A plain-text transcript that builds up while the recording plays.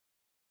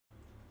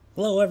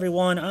Hello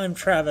everyone, I'm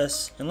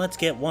Travis, and let's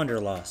get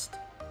wanderlost.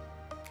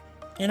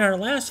 In our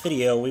last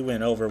video, we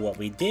went over what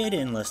we did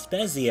in La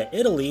Spezia,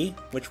 Italy,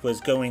 which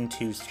was going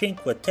to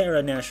Cinque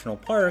Terre National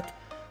Park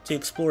to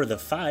explore the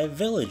 5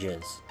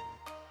 villages.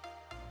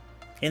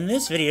 In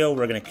this video,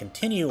 we're going to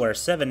continue our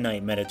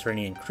 7-night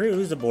Mediterranean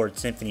cruise aboard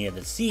Symphony of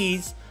the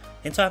Seas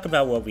and talk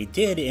about what we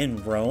did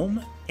in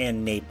Rome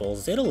and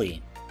Naples,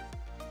 Italy.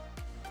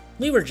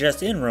 We were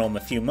just in Rome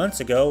a few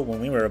months ago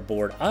when we were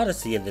aboard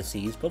Odyssey of the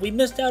Seas, but we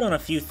missed out on a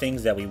few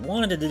things that we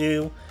wanted to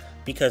do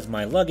because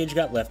my luggage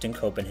got left in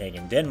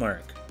Copenhagen,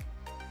 Denmark.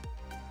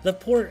 The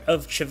port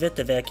of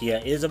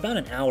Civitavecchia is about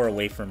an hour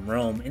away from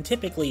Rome, and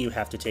typically you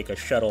have to take a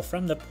shuttle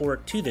from the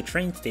port to the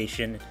train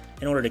station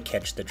in order to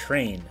catch the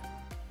train.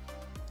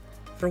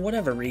 For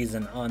whatever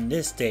reason, on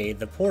this day,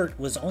 the port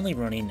was only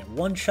running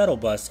one shuttle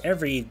bus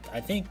every, I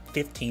think,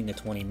 15 to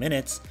 20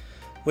 minutes,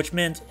 which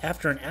meant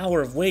after an hour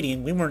of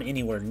waiting, we weren't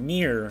anywhere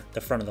near the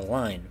front of the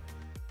line.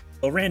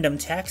 A random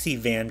taxi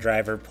van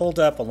driver pulled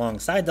up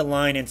alongside the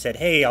line and said,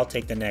 "Hey, I'll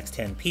take the next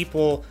 10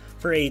 people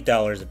for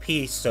 $8 a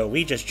piece," so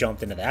we just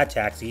jumped into that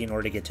taxi in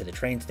order to get to the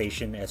train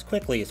station as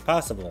quickly as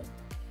possible.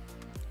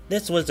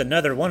 This was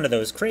another one of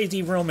those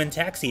crazy Roman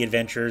taxi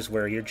adventures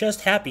where you're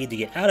just happy to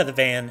get out of the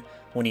van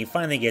when you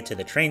finally get to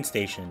the train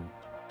station.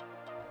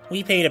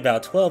 We paid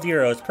about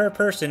 €12 per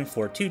person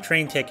for 2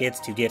 train tickets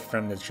to get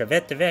from the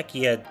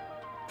Civitavecchia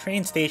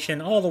train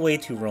station all the way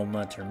to Rome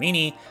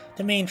Termini,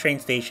 the main train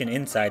station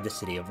inside the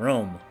city of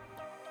Rome.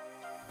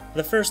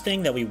 The first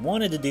thing that we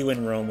wanted to do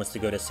in Rome was to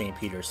go to St.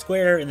 Peter's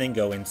Square and then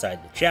go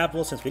inside the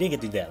chapel, since we didn't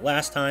get to do that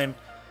last time,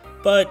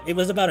 but it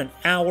was about an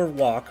hour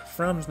walk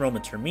from Rome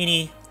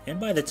Termini, and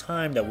by the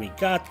time that we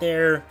got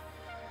there,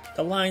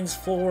 the lines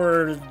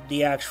for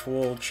the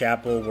actual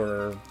chapel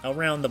were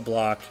around the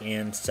block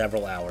and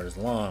several hours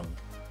long.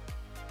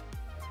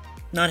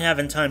 Not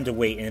having time to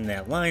wait in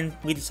that line,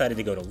 we decided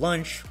to go to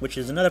lunch, which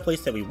is another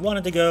place that we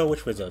wanted to go,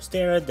 which was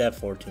Osteria de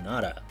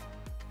Fortunata.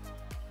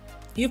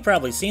 You've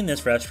probably seen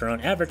this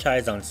restaurant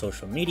advertised on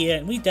social media,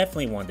 and we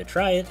definitely wanted to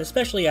try it,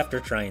 especially after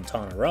trying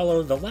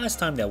Tonarello the last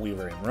time that we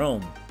were in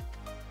Rome.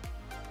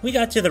 We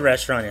got to the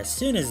restaurant as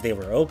soon as they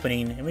were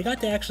opening, and we got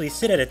to actually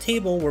sit at a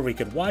table where we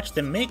could watch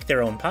them make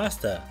their own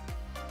pasta.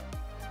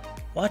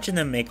 Watching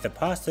them make the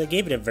pasta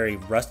gave it a very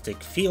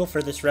rustic feel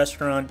for this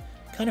restaurant.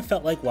 Kind of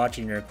felt like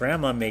watching your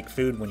grandma make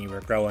food when you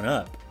were growing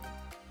up.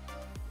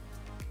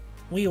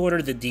 We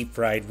ordered the deep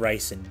fried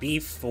rice and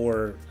beef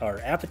for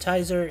our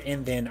appetizer,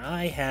 and then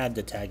I had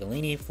the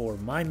tagliatelle for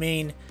my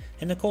main,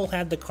 and Nicole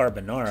had the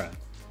carbonara.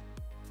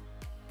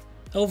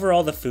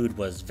 Overall, the food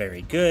was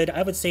very good.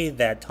 I would say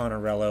that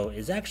Tonarello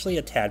is actually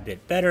a tad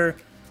bit better,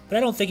 but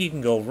I don't think you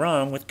can go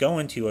wrong with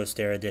going to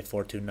Osteria de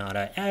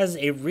Fortunata as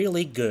a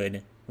really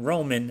good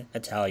Roman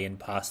Italian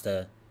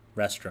pasta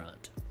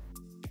restaurant.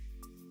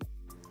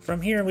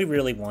 From here, we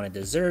really wanted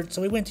dessert,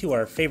 so we went to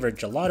our favorite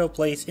gelato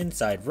place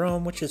inside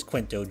Rome, which is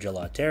Quinto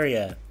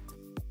Gelateria.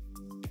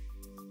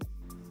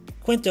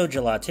 Quinto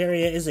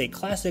Gelateria is a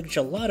classic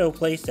gelato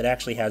place that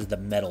actually has the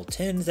metal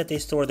tins that they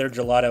store their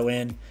gelato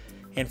in,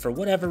 and for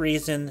whatever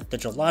reason, the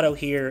gelato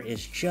here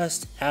is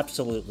just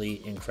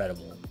absolutely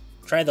incredible.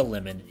 Try the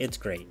lemon, it's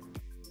great.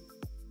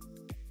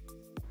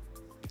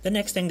 The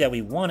next thing that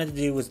we wanted to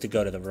do was to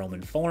go to the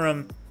Roman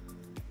Forum,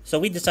 so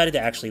we decided to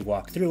actually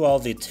walk through all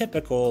the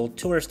typical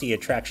touristy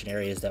attraction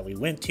areas that we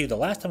went to the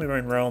last time we were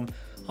in Rome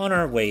on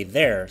our way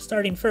there,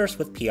 starting first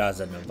with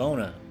Piazza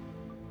Navona.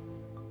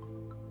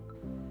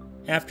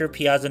 After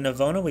Piazza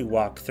Navona, we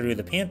walked through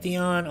the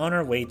Pantheon on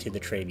our way to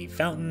the Trevi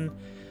Fountain.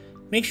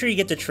 Make sure you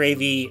get to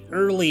Trevi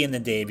early in the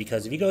day,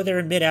 because if you go there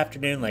in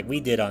mid-afternoon like we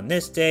did on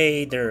this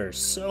day, there are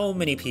so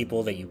many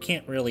people that you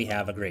can't really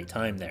have a great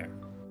time there.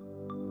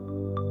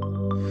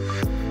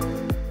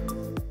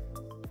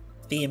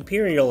 The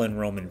Imperial and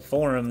Roman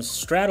Forums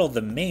straddle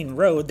the main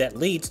road that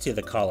leads to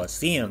the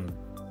Colosseum.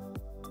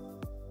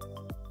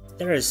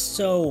 There is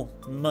so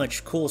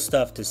much cool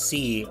stuff to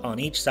see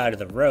on each side of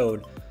the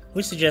road.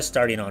 We suggest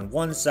starting on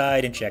one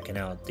side and checking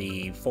out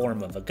the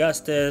Forum of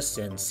Augustus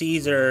and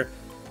Caesar,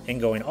 and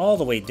going all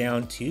the way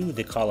down to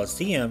the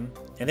Colosseum,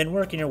 and then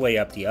working your way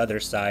up the other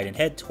side and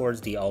head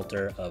towards the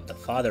altar of the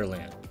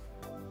Fatherland.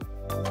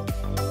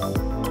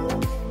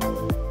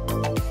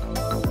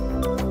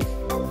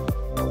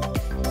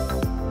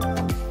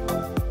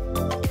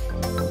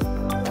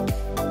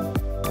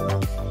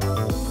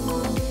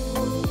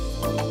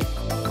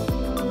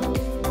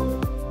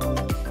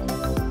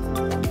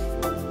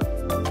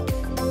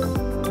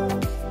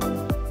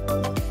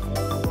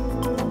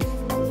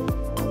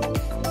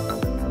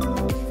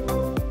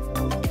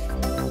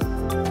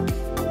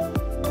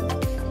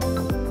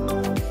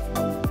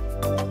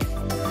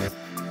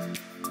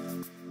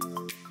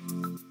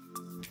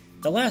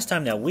 The last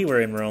time that we were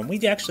in Rome,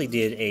 we actually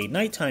did a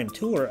nighttime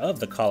tour of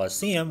the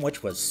Colosseum,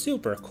 which was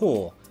super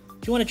cool.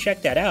 If you want to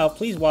check that out,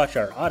 please watch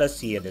our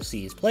Odyssey of the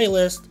Seas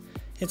playlist,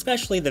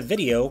 especially the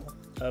video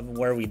of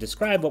where we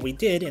describe what we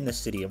did in the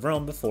city of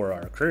Rome before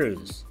our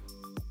cruise.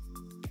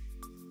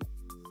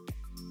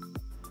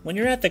 When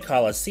you're at the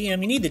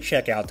Colosseum, you need to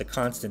check out the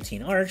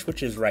Constantine Arch,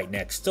 which is right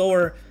next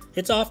door.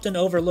 It's often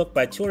overlooked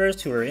by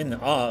tourists who are in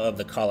awe of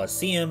the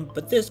Colosseum,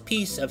 but this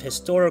piece of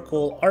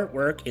historical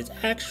artwork is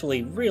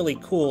actually really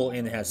cool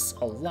and has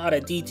a lot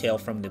of detail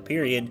from the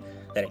period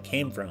that it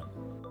came from.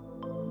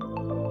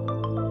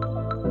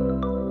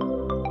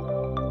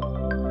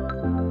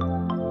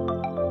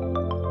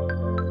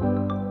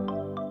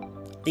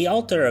 The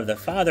altar of the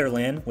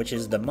Fatherland, which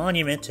is the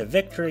monument to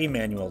Victor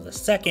Emmanuel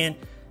II,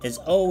 is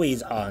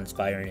always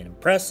awe-inspiring and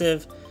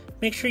impressive.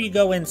 Make sure you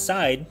go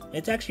inside.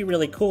 It's actually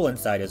really cool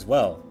inside as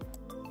well.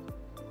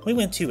 We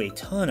went to a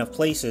ton of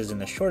places in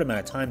the short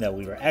amount of time that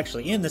we were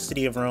actually in the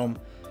city of Rome.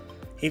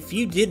 If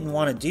you didn't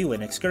want to do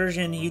an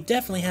excursion, you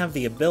definitely have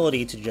the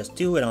ability to just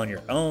do it on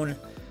your own.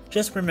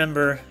 Just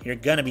remember, you're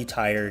gonna be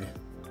tired,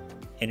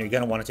 and you're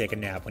gonna want to take a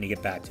nap when you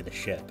get back to the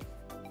ship.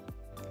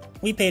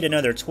 We paid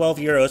another 12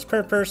 euros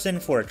per person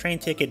for a train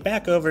ticket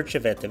back over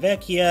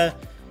Civitavecchia,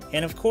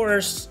 and of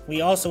course,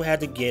 we also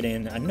had to get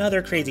in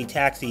another crazy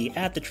taxi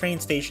at the train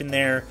station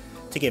there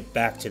to get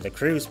back to the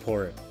cruise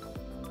port.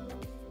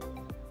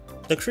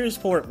 The cruise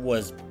port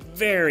was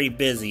very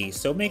busy,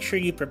 so make sure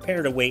you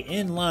prepare to wait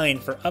in line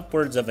for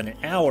upwards of an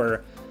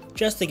hour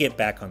just to get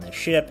back on the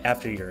ship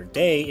after your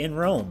day in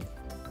Rome.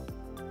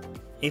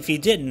 If you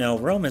didn't know,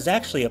 Rome is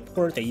actually a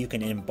port that you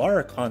can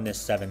embark on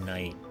this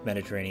 7-night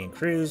Mediterranean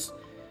cruise.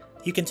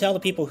 You can tell the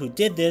people who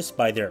did this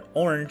by their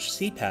orange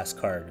Sea Pass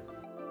card.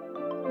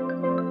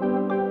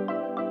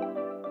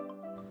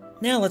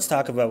 Now let's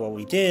talk about what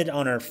we did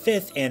on our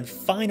 5th and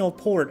final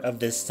port of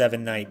this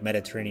 7-night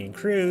Mediterranean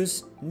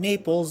cruise,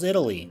 Naples,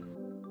 Italy.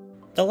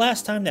 The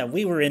last time that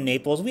we were in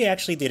Naples, we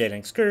actually did an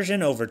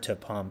excursion over to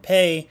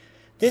Pompeii.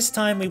 This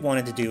time we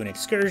wanted to do an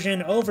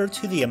excursion over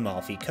to the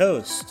Amalfi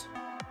coast.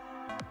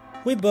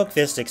 We booked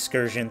this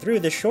excursion through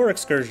the Shore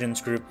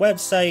Excursions Group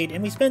website,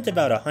 and we spent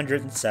about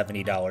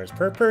 $170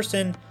 per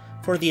person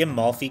for the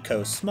Amalfi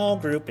Coast small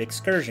group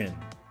excursion.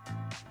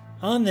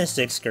 On this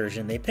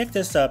excursion, they picked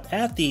us up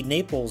at the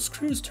Naples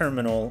cruise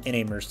terminal in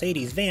a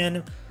Mercedes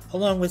van,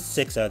 along with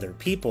 6 other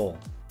people.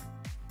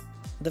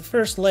 The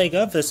first leg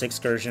of this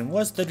excursion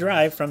was the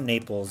drive from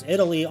Naples,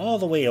 Italy, all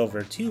the way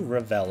over to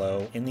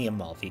Ravello in the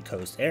Amalfi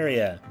Coast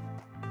area.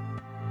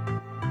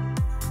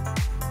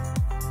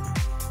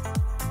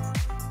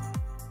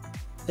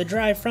 The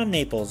drive from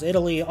Naples,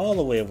 Italy, all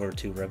the way over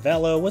to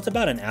Ravello was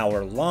about an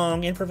hour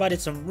long and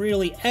provided some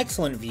really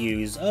excellent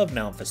views of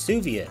Mount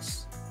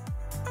Vesuvius.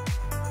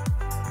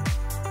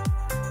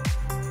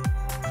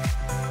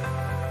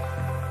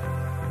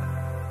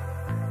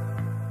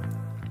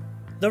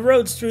 The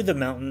roads through the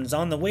mountains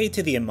on the way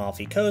to the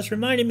Amalfi Coast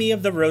reminded me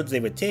of the roads they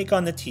would take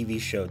on the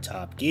TV show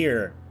Top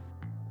Gear.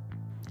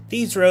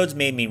 These roads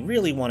made me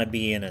really want to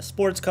be in a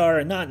sports car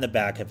and not in the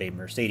back of a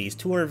Mercedes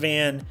tour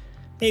van.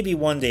 Maybe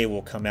one day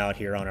we'll come out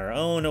here on our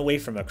own, away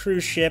from a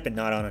cruise ship and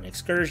not on an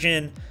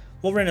excursion.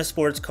 We'll rent a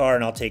sports car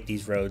and I'll take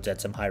these roads at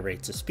some high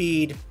rates of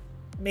speed.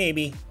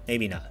 Maybe,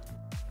 maybe not.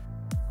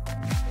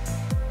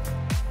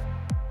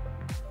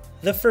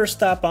 The first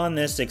stop on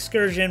this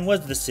excursion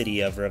was the city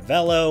of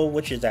Ravello,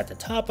 which is at the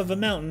top of a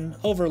mountain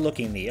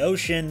overlooking the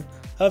ocean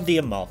of the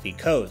Amalfi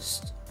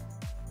Coast.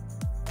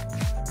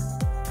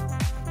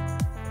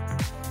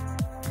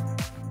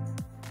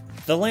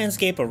 The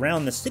landscape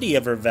around the city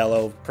of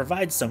Ravello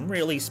provides some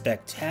really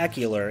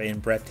spectacular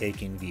and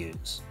breathtaking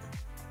views.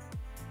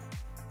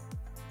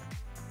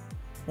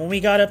 When we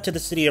got up to the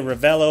city of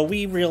Ravello,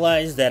 we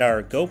realized that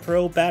our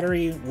GoPro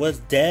battery was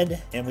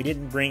dead and we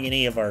didn't bring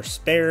any of our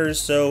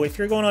spares, so if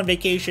you're going on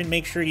vacation,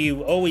 make sure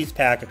you always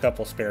pack a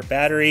couple spare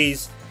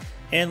batteries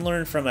and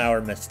learn from our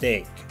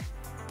mistake.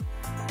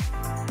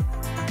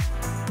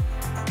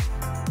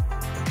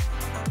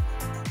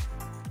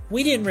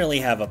 We didn't really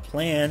have a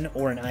plan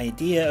or an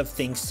idea of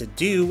things to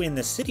do in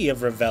the city of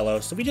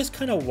Ravello, so we just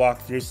kind of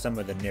walked through some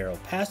of the narrow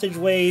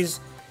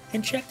passageways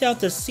and checked out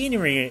the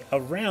scenery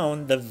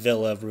around the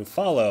Villa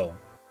Ruffalo.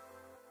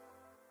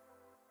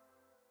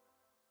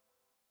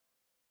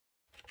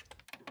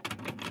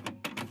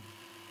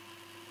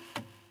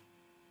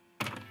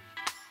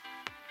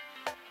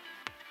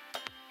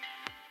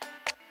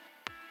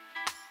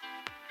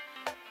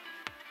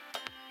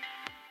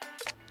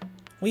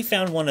 We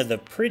found one of the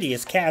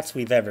prettiest cats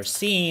we've ever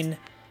seen.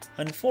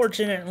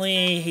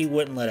 Unfortunately, he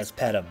wouldn't let us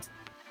pet him.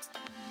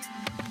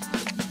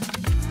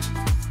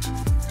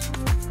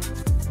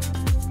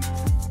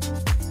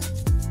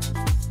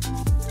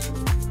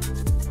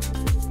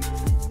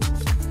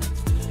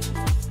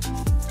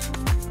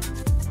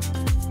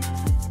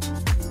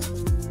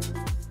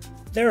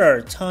 There are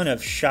a ton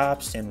of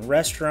shops and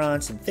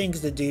restaurants and things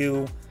to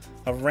do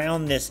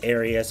around this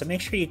area, so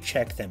make sure you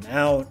check them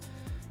out.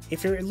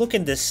 If you're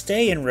looking to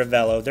stay in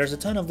Ravello, there's a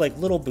ton of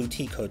little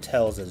boutique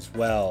hotels as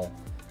well.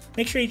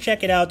 Make sure you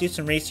check it out, do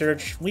some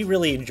research. We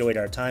really enjoyed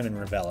our time in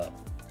Ravello.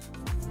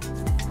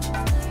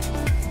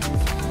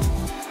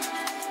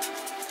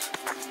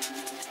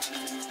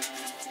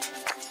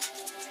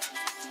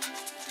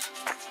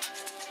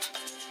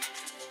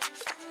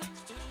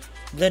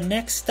 The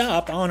next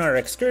stop on our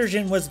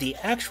excursion was the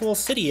actual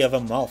city of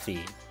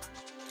Amalfi.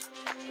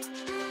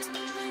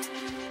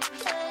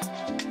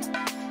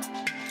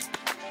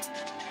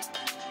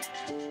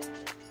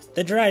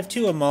 The drive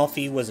to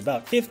Amalfi was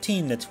about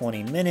 15 to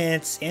 20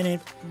 minutes, and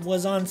it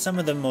was on some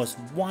of the most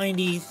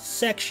windy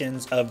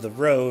sections of the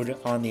road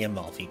on the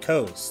Amalfi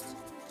coast.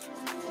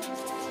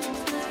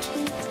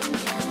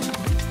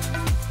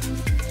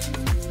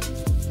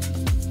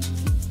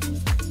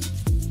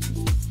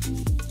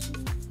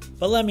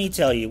 But let me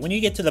tell you, when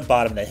you get to the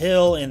bottom of the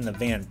hill and the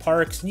van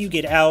parks and you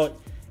get out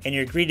and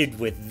you're greeted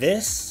with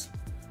this,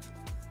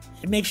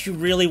 it makes you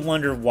really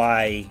wonder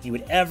why you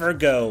would ever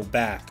go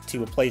back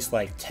to a place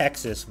like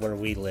Texas where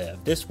we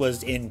live. This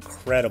was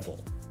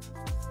incredible.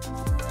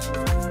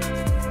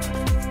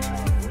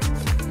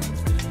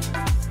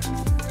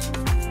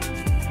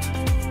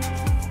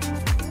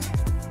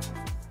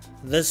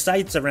 The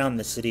sights around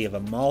the city of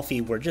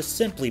Amalfi were just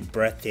simply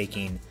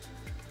breathtaking.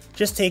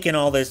 Just taking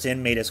all this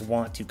in made us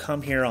want to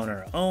come here on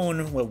our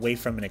own, away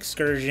from an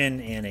excursion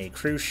and a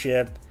cruise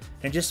ship,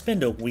 and just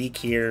spend a week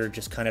here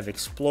just kind of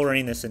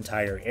exploring this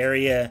entire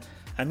area.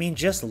 I mean,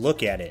 just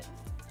look at it.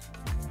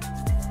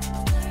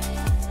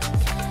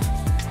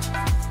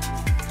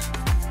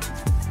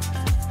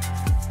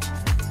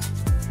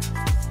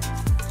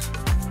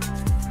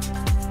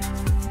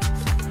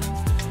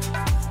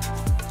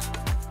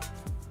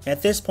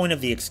 At this point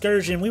of the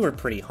excursion, we were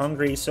pretty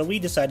hungry, so we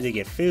decided to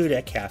get food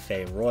at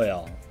Cafe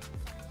Royal.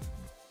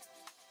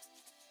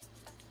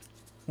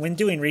 When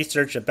doing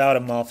research about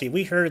Amalfi,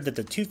 we heard that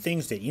the two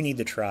things that you need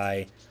to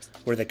try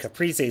were the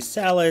caprese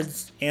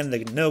salads and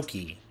the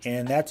gnocchi,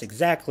 and that's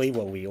exactly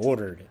what we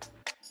ordered.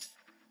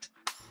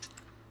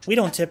 We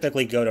don't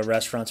typically go to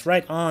restaurants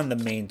right on the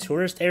main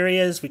tourist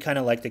areas. We kind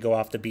of like to go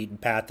off the beaten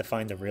path to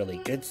find the really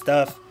good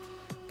stuff.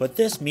 But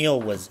this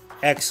meal was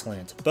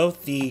excellent.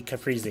 Both the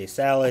caprese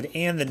salad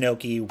and the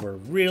gnocchi were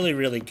really,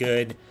 really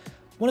good.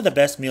 One of the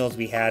best meals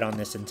we had on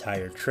this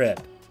entire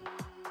trip.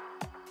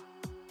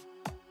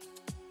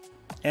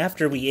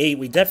 After we ate,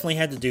 we definitely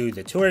had to do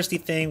the touristy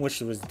thing,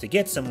 which was to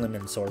get some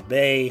lemon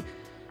sorbet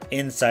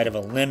inside of a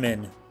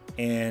lemon.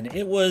 And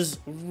it was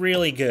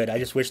really good. I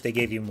just wish they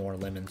gave you more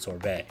lemon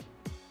sorbet.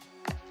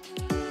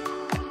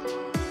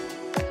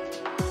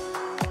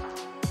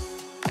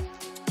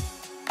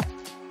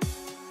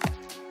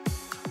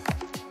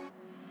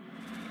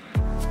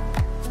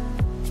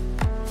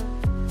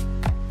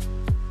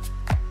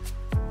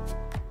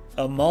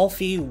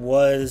 Amalfi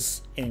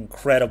was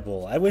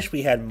incredible. I wish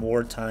we had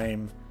more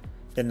time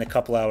than the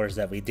couple hours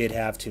that we did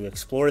have to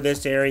explore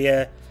this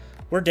area.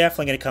 We're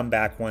definitely going to come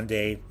back one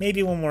day,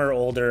 maybe when we're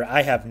older.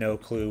 I have no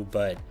clue,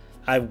 but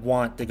I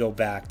want to go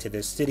back to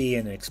this city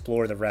and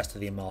explore the rest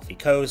of the Amalfi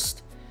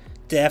coast.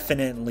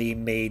 Definitely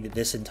made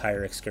this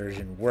entire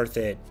excursion worth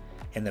it,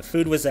 and the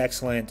food was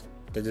excellent,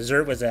 the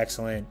dessert was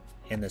excellent,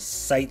 and the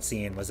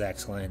sightseeing was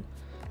excellent.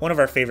 One of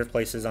our favorite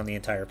places on the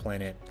entire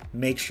planet.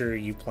 Make sure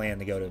you plan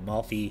to go to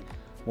Amalfi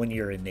when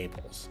you're in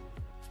Naples.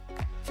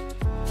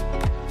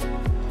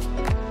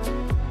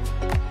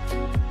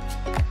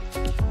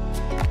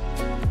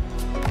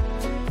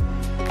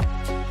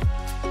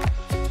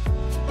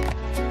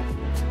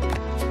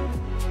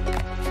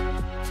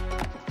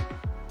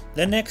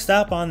 The next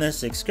stop on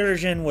this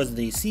excursion was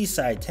the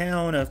seaside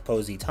town of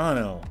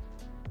Positano.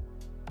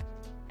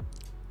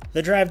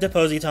 The drive to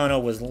Positano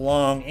was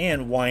long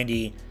and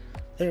windy.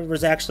 There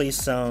was actually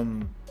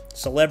some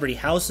celebrity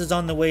houses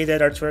on the way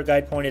that our tour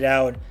guide pointed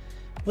out.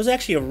 It was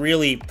actually a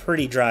really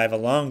pretty drive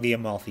along the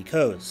Amalfi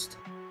coast.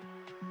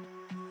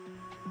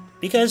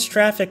 Because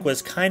traffic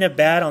was kind of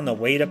bad on the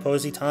way to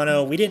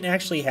Positano, we didn't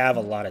actually have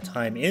a lot of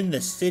time in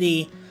the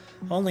city.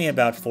 Only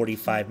about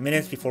 45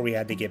 minutes before we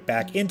had to get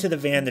back into the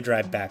van to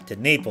drive back to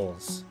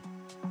Naples.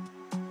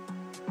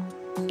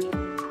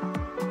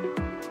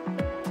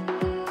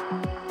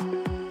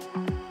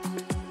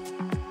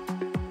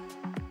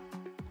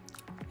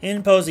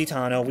 In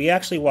Positano, we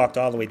actually walked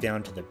all the way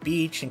down to the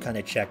beach and kind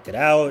of checked it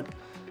out.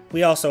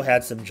 We also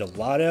had some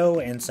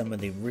gelato and some of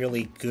the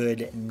really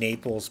good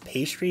Naples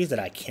pastries that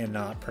I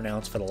cannot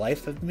pronounce for the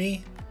life of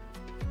me.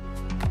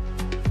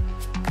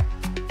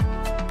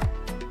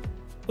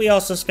 We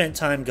also spent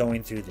time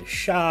going through the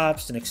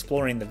shops and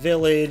exploring the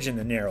village and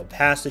the narrow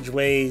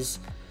passageways.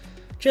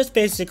 Just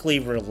basically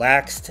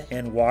relaxed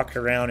and walked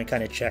around and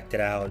kind of checked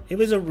it out. It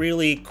was a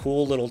really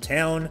cool little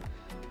town.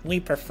 We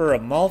prefer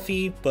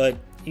Amalfi, but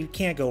you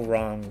can't go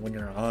wrong when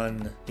you're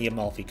on the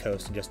Amalfi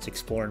coast and just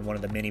exploring one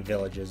of the many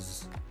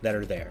villages that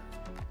are there.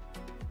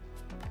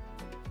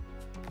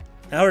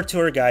 Our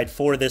tour guide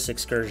for this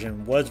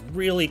excursion was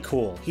really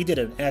cool. He did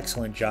an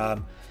excellent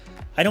job.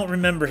 I don't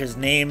remember his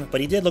name,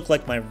 but he did look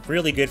like my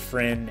really good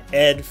friend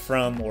Ed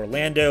from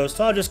Orlando,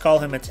 so I'll just call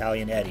him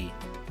Italian Eddie.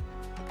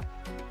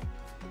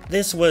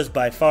 This was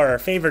by far our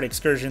favorite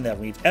excursion that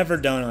we've ever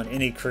done on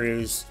any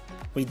cruise.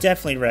 We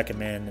definitely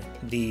recommend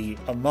the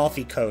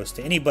Amalfi coast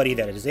to anybody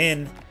that is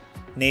in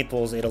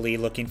Naples, Italy,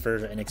 looking for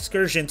an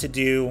excursion to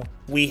do.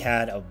 We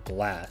had a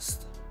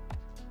blast.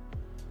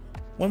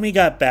 When we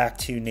got back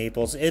to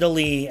Naples,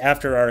 Italy,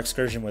 after our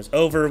excursion was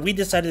over, we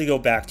decided to go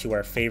back to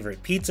our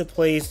favorite pizza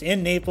place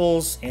in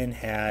Naples and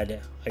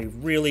had a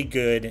really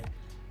good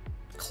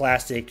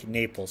classic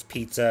Naples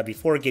pizza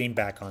before getting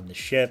back on the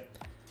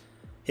ship.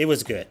 It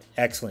was good.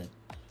 Excellent.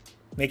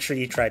 Make sure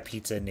you try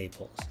pizza in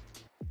Naples.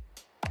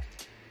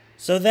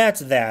 So that's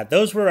that.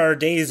 Those were our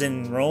days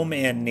in Rome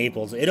and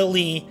Naples,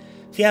 Italy.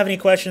 If you have any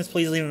questions,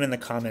 please leave them in the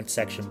comments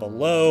section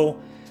below.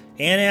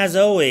 And as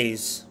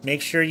always,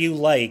 make sure you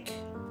like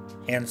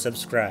and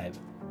subscribe.